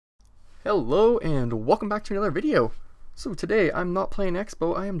Hello and welcome back to another video. So today I'm not playing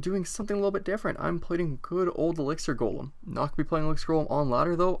Expo, I am doing something a little bit different. I'm playing good old Elixir Golem. Not going to be playing Elixir Golem on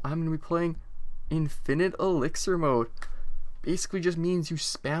ladder though, I'm going to be playing Infinite Elixir mode. Basically just means you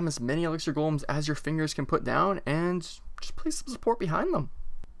spam as many Elixir Golems as your fingers can put down and just place some support behind them.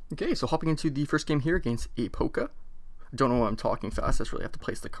 Okay, so hopping into the first game here against a Poka. Don't know why I'm talking fast, I just really have to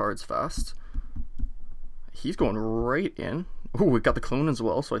place the cards fast. He's going right in. Oh, we got the clone as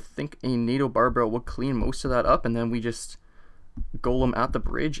well, so I think a NATO Barbell will clean most of that up, and then we just Golem at the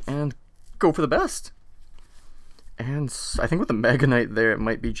bridge and go for the best. And I think with the Mega Knight there, it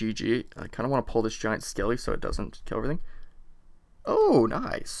might be GG. I kind of want to pull this giant Skelly so it doesn't kill everything. Oh,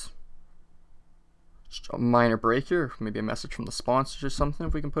 nice. Just a minor break here, maybe a message from the sponsors or something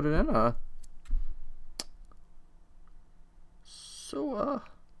if we can put it in.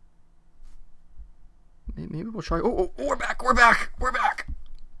 Maybe we'll try. Oh, we're back! We're back! We're back!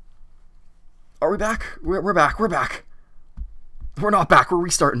 Are we back? We're back! We're back! We're not back! We're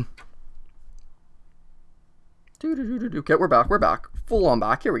restarting. Okay, we're back! We're back! Full on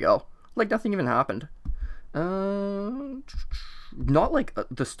back! Here we go. Like nothing even happened. Not like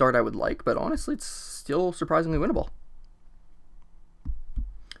the start I would like, but honestly, it's still surprisingly winnable.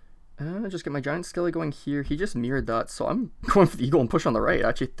 Just get my giant Skelly going here. He just mirrored that, so I'm going for the eagle and push on the right. I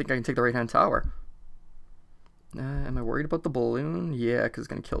actually think I can take the right hand tower. Am I worried about the balloon? Yeah, because it's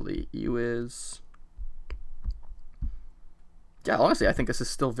going to kill the Ewiz. Yeah, honestly, I think this is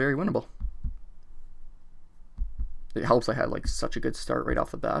still very winnable. It helps I had like such a good start right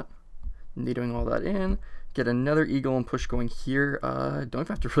off the bat. Neating all that in. Get another eagle and push going here. Don't even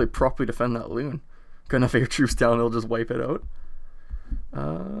have to really properly defend that loon. Got enough air troops down, it'll just wipe it out.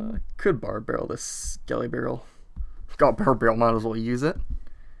 Could bar barrel this Skelly barrel. Got bar barrel, might as well use it.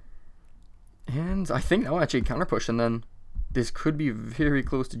 And I think now actually counter push, and then this could be very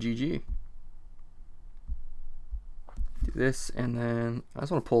close to GG. Do this, and then I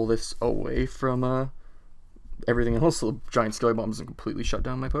just want to pull this away from everything else, so the giant Skelly bomb doesn't completely shut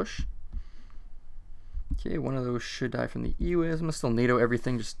down my push. Okay, one of those should die from the Ewiz. I'm gonna still NATO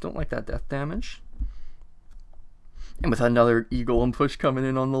everything, just don't like that death damage. And with another eagle and push coming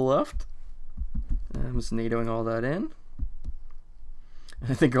in on the left, I'm just NATOing all that in.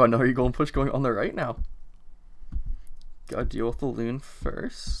 I think I got another eagle and push going on the right now. Gotta deal with the loon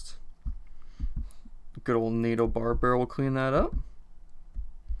first. Good old NATO bar barrel will clean that up.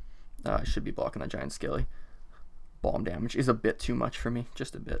 I should be blocking that giant Skelly. Bomb damage is a bit too much for me,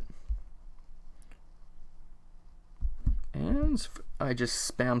 just a bit. And I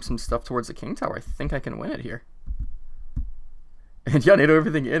just spam some stuff towards the king tower. I think I can win it here. And yeah, NATO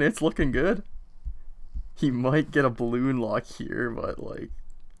everything in, it's looking good. He might get a balloon lock here, but like,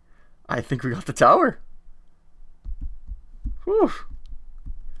 I think we got the tower. Whew.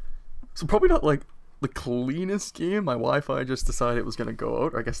 So probably not like the cleanest game. My Wi-Fi just decided it was gonna go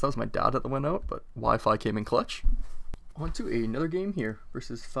out. I guess that was my data that went out, but Wi-Fi came in clutch. On to another game here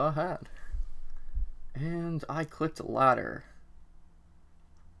versus Fahad. And I clicked ladder.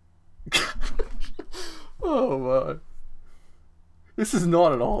 Oh man. This is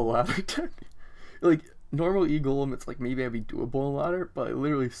not at all a ladder deck. Like, normal E-Golem, it's like maybe I'd be doable in ladder, but I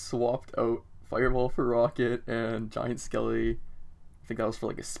literally swapped out Fireball for Rocket and Giant Skelly. I think that was for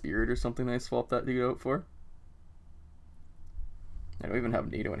like a Spirit or something I swapped that dude out for. I don't even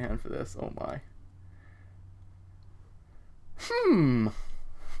have NATO in hand for this. Oh my.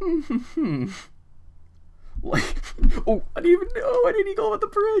 Like, oh, I didn't even know. I didn't go at the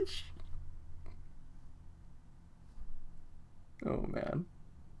bridge. Oh man.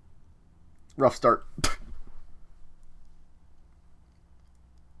 Rough start.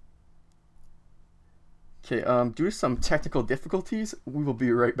 Okay, due to some technical difficulties, we will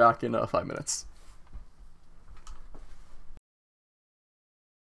be right back in 5 minutes.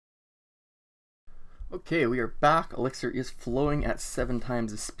 Okay, we are back. Elixir is flowing at 7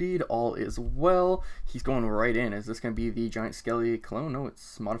 times the speed. All is well. He's going right in. Is this going to be the Giant Skelly clone? No,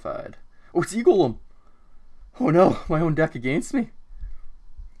 it's modified. Oh, it's E-Golem. Oh no, my own deck against me.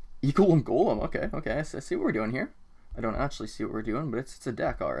 Eagle and Golem. Okay, I see what we're doing here. I don't actually see what we're doing, but it's a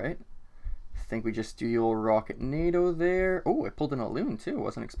deck, alright. I think we just do the old Rocket NATO there. Oh, I pulled in a loon too.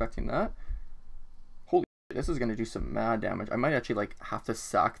 Wasn't expecting that. Holy shit, this is going to do some mad damage. I might actually like have to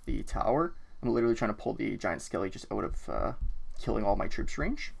sack the tower. I'm literally trying to pull the giant Skelly just out of killing all my troops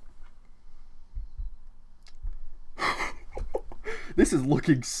range. This is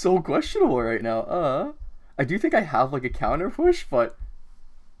looking so questionable right now. I do think I have like a counter push, but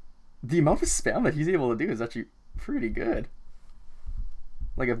the amount of spam that he's able to do is actually pretty good.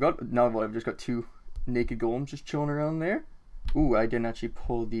 Like I've just got 2 naked golems just chilling around there. Ooh, I didn't actually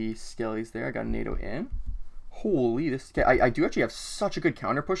pull the skellies there. I got a NATO in. Holy, this guy. I do actually have such a good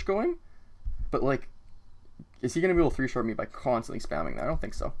counter push going. But, like, is he going to be able to 3-short me by constantly spamming that? I don't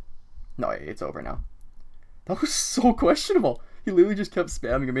think so. No, it's over now. That was so questionable. He literally just kept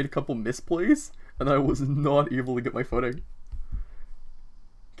spamming. I made a couple misplays, and I was not able to get my footing.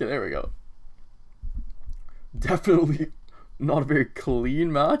 Okay, there we go. Definitely not a very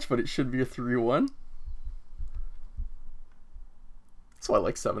clean match, but it should be a 3-1. That's why I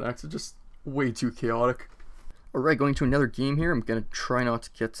like 7x. It's just way too chaotic. Alright, going to another game here. I'm going to try not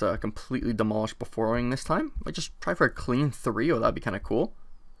to get completely demolished before winning this time. I just try for a clean 3. Oh, that'd be kind of cool.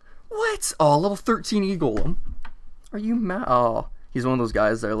 What? Oh, level 13 E-Golem. Are you mad? Oh, he's one of those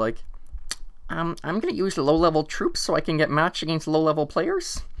guys that are like, I'm going to use low-level troops so I can get matched against low-level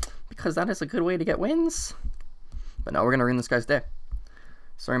players. Because that is a good way to get wins. But now we're going to ruin this guy's day.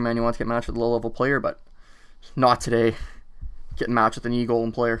 Sorry, man, you want to get matched with a low-level player, but not today. Getting matched with an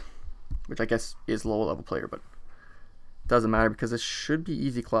E-Golem player, which I guess is low-level player, but doesn't matter because this should be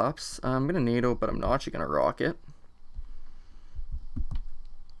easy claps. I'm going to NATO, but I'm not actually going to rocket.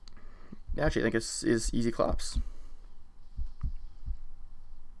 I actually think it's easy claps.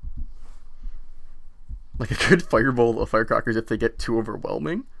 Like a good fireball of firecrackers if they get too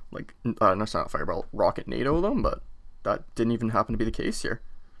overwhelming. Like, no, it's not a fireball, rocket NATO them, but that didn't even happen to be the case here.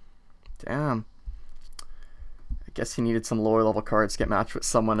 Damn. I guess he needed some lower level cards to get matched with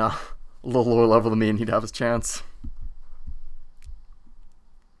someone a little lower level than me and he'd have his chance.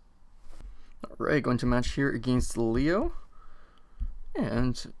 Alright, going to match here against Leo.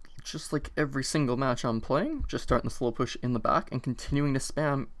 And just like every single match I'm playing, just starting the slow push in the back and continuing to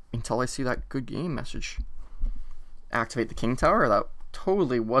spam until I see that good game message. Activate the King Tower. That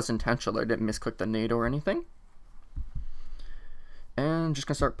totally was intentional. I didn't misclick the NATO or anything. And just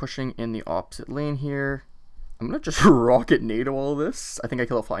gonna start pushing in the opposite lane here. I'm gonna just rocket NATO all this. I think I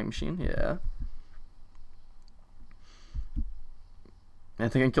kill a flying machine. Yeah. I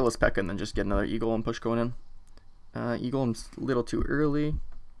think I can kill this P.E.K.K.A. and then just get another E-Golem push going in. E-Golem's a little too early.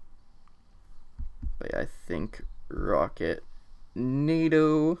 But yeah, I think rocket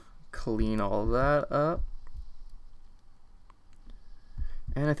NATO, clean all that up.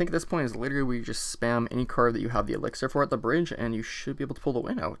 And I think at this point is literally we just spam any card that you have the elixir for at the bridge and you should be able to pull the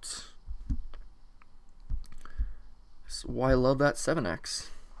win out. That's why I love that 7x.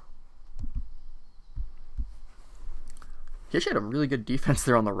 He actually had a really good defense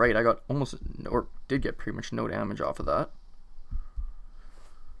there on the right. I got almost, or did get pretty much no damage off of that.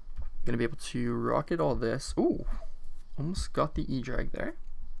 Gonna be able to rocket all this. Ooh, almost got the E-drag there.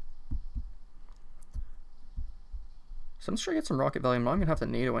 So I'm just trying to get some rocket value. I'm not gonna have to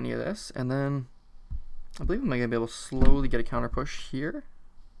NATO any of this, and then I believe I'm gonna be able to slowly get a counter push here.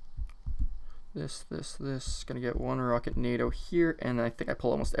 This. Gonna get one rocket NATO here, and I think I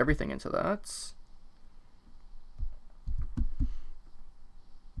pull almost everything into that.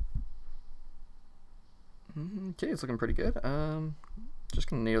 Okay, it's looking pretty good. Just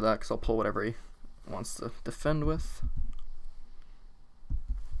gonna NATO that because I'll pull whatever he wants to defend with.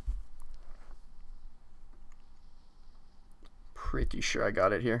 Pretty sure I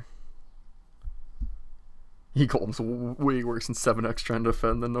got it here. E-Golem's way worse than 7x trying to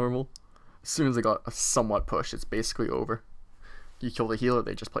defend than normal. As soon as I got a somewhat push, it's basically over. You kill the healer,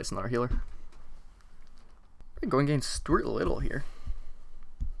 they just place another healer. Going against Stuart Little here.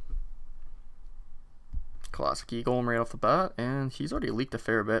 Classic E-Golem right off the bat, and he's already leaked a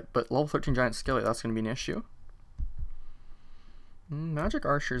fair bit, but level 13 Giant Skelly, that's going to be an issue. Magic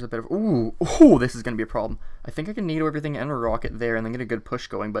Archer is a bit of... Ooh, this is going to be a problem. I think I can NATO everything and a rocket there and then get a good push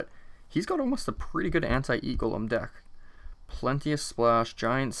going, but he's got almost a pretty good anti-E-Golem deck. Plenty of splash,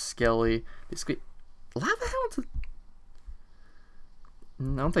 Giant Skelly, basically... Lava Hound's... I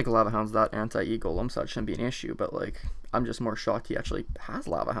don't think Lava Hound's that anti-E-Golem, so that shouldn't be an issue, but like, I'm just more shocked he actually has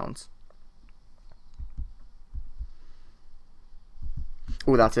Lava Hounds.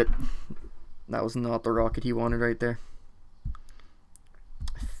 Oh, that's it. That was not the rocket he wanted right there.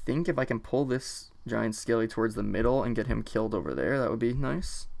 I think if I can pull this Giant Skelly towards the middle and get him killed over there, that would be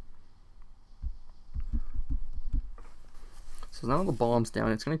nice. So now the bomb's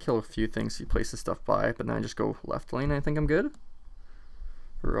down. It's going to kill a few things he places stuff by, but then I just go left lane. I think I'm good.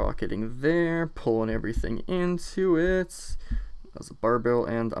 Rocketing there, pulling everything into it. That's a barbell,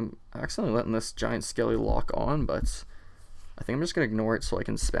 and I'm accidentally letting this Giant Skelly lock on, but I think I'm just going to ignore it so I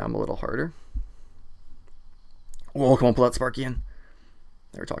can spam a little harder. Oh, come on, pull that Sparky in.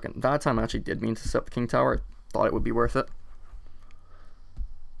 They were talking. That time I actually did mean to set up the King Tower. I thought it would be worth it.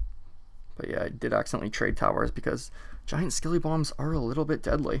 But yeah, I did accidentally trade towers because Giant Skelly Bombs are a little bit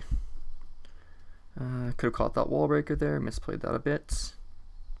deadly. Could have caught that wall breaker there, misplayed that a bit.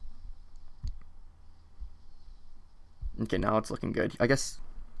 Okay, now it's looking good. I guess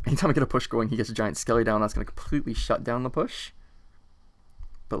anytime I get a push going, he gets a giant skelly down, that's going to completely shut down the push.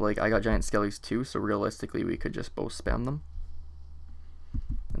 But like, I got giant skellies too, so realistically we could just both spam them.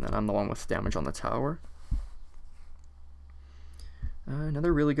 And then I'm the one with damage on the tower.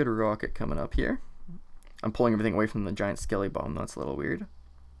 Another really good rocket coming up here. I'm pulling everything away from the giant skelly bomb, that's a little weird.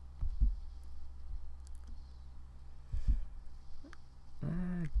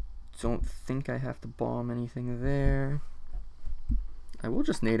 I don't think I have to bomb anything there. I will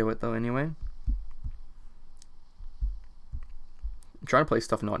just NATO it though anyway. I'm trying to play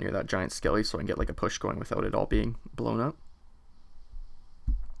stuff not near that giant skelly so I can get like a push going without it all being blown up.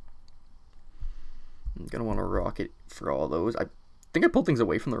 I'm gonna want a rocket for all those. I think I pulled things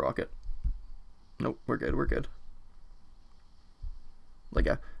away from the rocket. Nope, we're good, we're good. Like,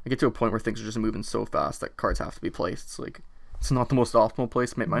 I get to a point where things are just moving so fast that cards have to be placed. It's like, it's not the most optimal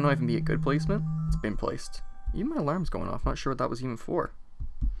placement. It might not even be a good placement. It's been placed. Even my alarm's going off. Not sure what that was even for.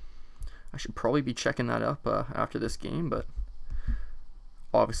 I should probably be checking that up after this game, but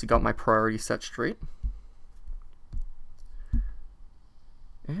obviously got my priority set straight.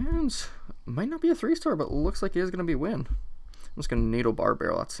 And might not be a 3-star, but looks like it is going to be a win. I'm just going to NATO bar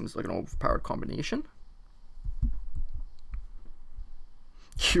barrel. That seems like an overpowered combination.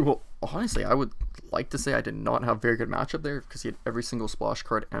 Well, honestly, I would like to say I did not have a very good matchup there because he had every single splash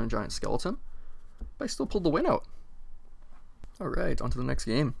card and a giant skeleton. But I still pulled the win out. Alright, on to the next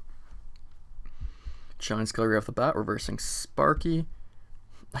game. Giant Skelly right off the bat, reversing Sparky.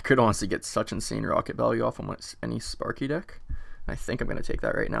 I could honestly get such insane rocket value off almost any Sparky deck. I think I'm going to take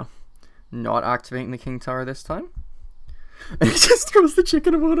that right now. Not activating the King Tower this time. And he just throws the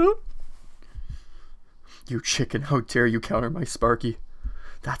chicken emote out. You chicken, how dare you counter my Sparky?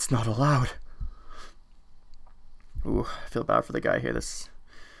 That's not allowed. Ooh, I feel bad for the guy here. This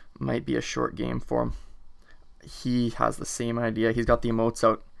might be a short game for him. He has the same idea. He's got the emotes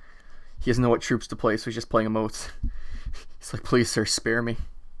out. He doesn't know what troops to play, so he's just playing emotes. He's like, please, sir, spare me.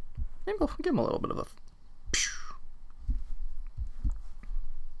 Maybe I'll give him a little bit of a...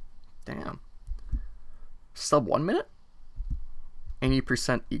 Damn. Sub 1 minute?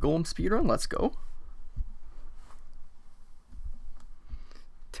 80% Golem speedrun? Let's go.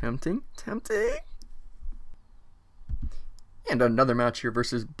 Tempting, tempting. And another match here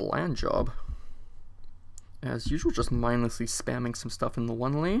versus Bland Job. As usual, just mindlessly spamming some stuff in the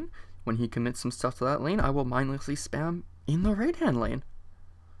one lane. When he commits some stuff to that lane, I will mindlessly spam in the right-hand lane.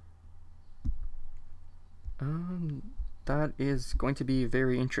 That is going to be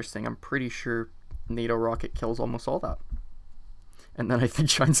very interesting. I'm pretty sure NATO Rocket kills almost all that. And then I think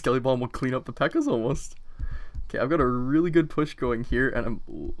Giant Skelly Bomb will clean up the P.E.K.K.A.s almost. Okay, I've got a really good push going here, and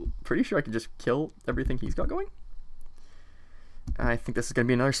I'm pretty sure I can just kill everything he's got going. I think this is going to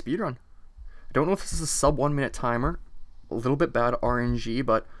be another speedrun. I don't know if this is a sub 1 minute timer. A little bit bad RNG,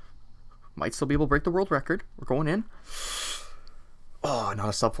 but might still be able to break the world record. We're going in. Oh, not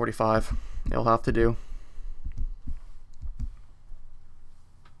a sub 45. It'll have to do.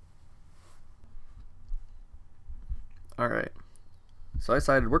 Alright. So I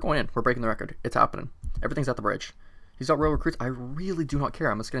decided we're going in. We're breaking the record. It's happening. Everything's at the bridge. He's got royal recruits. I really do not care.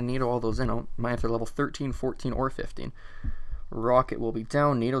 I'm just going to NATO all those in. I might have to level 13, 14, or 15. Rocket will be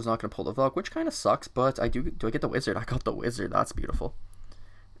down. NATO's not going to pull the Valk, which kind of sucks, but I do I get the Wizard? I got the Wizard. That's beautiful.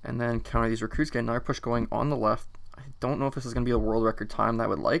 And then counter these recruits. Get another push going on the left. I don't know if this is going to be the world record time that I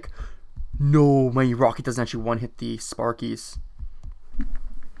would like. No, my Rocket doesn't actually one-hit the Sparkies.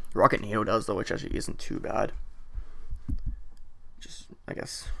 Rocket NATO does, though, which actually isn't too bad. Just, I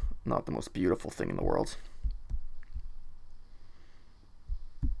guess, not the most beautiful thing in the world.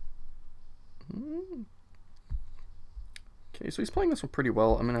 Okay, so he's playing this one pretty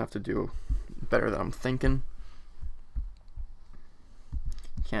well. I'm going to have to do better than I'm thinking.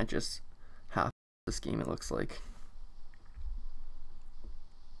 Can't just half this game, it looks like.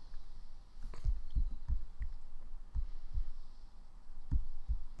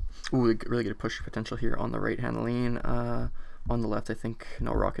 Ooh, really good push potential here on the right-hand lane. On the left, I think,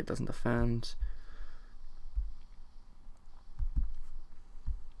 no, Rocket doesn't defend.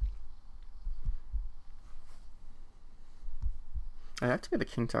 I activated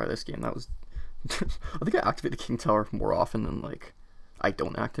the King Tower this game. That was... I think I activate the King Tower more often than, like, I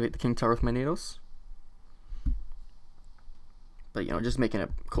don't activate the King Tower with my NATOs. But, you know, just making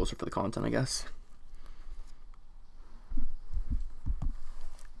it closer for the content, I guess.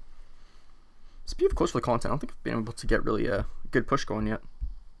 Speaking of close for the content, I don't think I've been able to get really a good push going yet.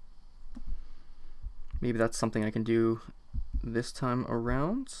 Maybe that's something I can do this time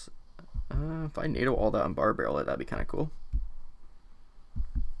around. If I NATO all that on bar barrel, that'd be kind of cool.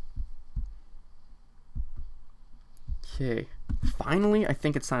 Okay, finally, I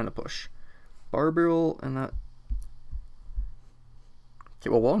think it's time to push. Bar barrel and that. Okay,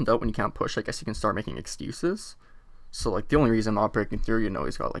 well, while in doubt, when you can't push, I guess you can start making excuses. So, like, the only reason I'm not breaking through, you know,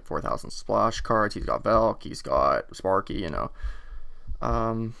 he's got like 4,000 splash cards, he's got Valk, he's got Sparky, you know.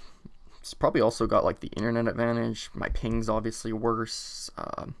 It's probably also got like the internet advantage. My ping's obviously worse.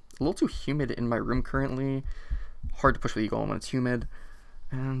 A little too humid in my room currently. Hard to push with Golem when it's humid.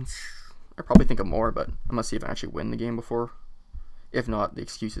 And I probably think of more, but I'm gonna see if I actually win the game before. If not, the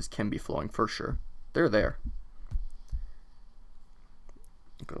excuses can be flowing for sure. They're there.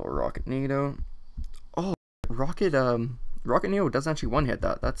 Good old Rocket NATO. Oh, Rocket NATO doesn't actually one-hit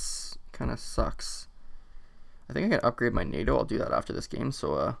that. That's kind of sucks. I think I can upgrade my NATO. I'll do that after this game,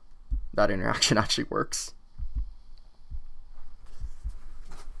 so that interaction actually works.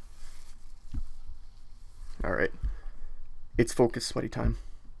 Alright. It's focus sweaty time.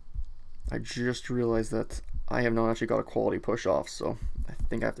 I just realized that I have not actually got a quality push off, so I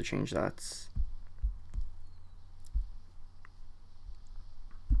think I have to change that.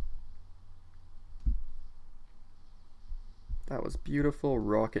 That was beautiful.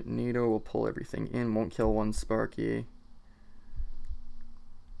 Rocket NATO will pull everything in, won't kill one Sparky.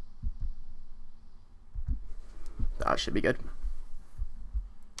 That should be good.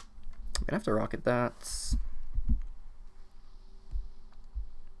 I'm gonna have to rocket that.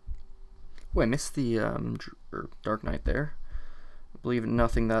 Oh, I missed the Dark Knight there. I believe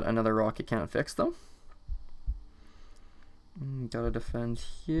nothing that another rocket can't fix, though. Gotta defend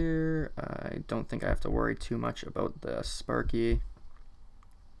here. I don't think I have to worry too much about the Sparky.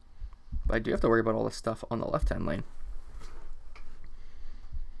 But I do have to worry about all the stuff on the left-hand lane.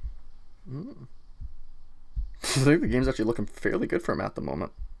 I think the game's actually looking fairly good for him at the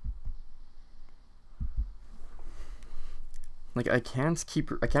moment. Like, I can't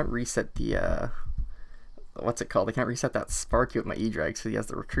reset the, what's it called? I can't reset that Sparky with my E-Drag, so he has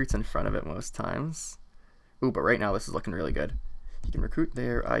the recruits in front of it most times. Ooh, but right now this is looking really good. He can recruit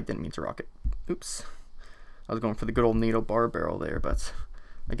there. I didn't mean to rocket. Oops. I was going for the good old NATO bar barrel there, but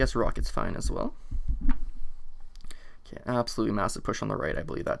I guess rocket's fine as well. Okay, absolutely massive push on the right. I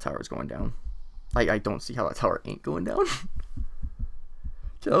believe that tower is going down. I don't see how that tower ain't going down.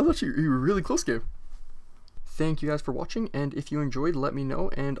 Okay, that was actually a really close game. Thank you guys for watching, and if you enjoyed, let me know,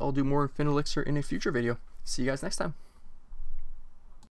 and I'll do more Elixir in a future video. See you guys next time.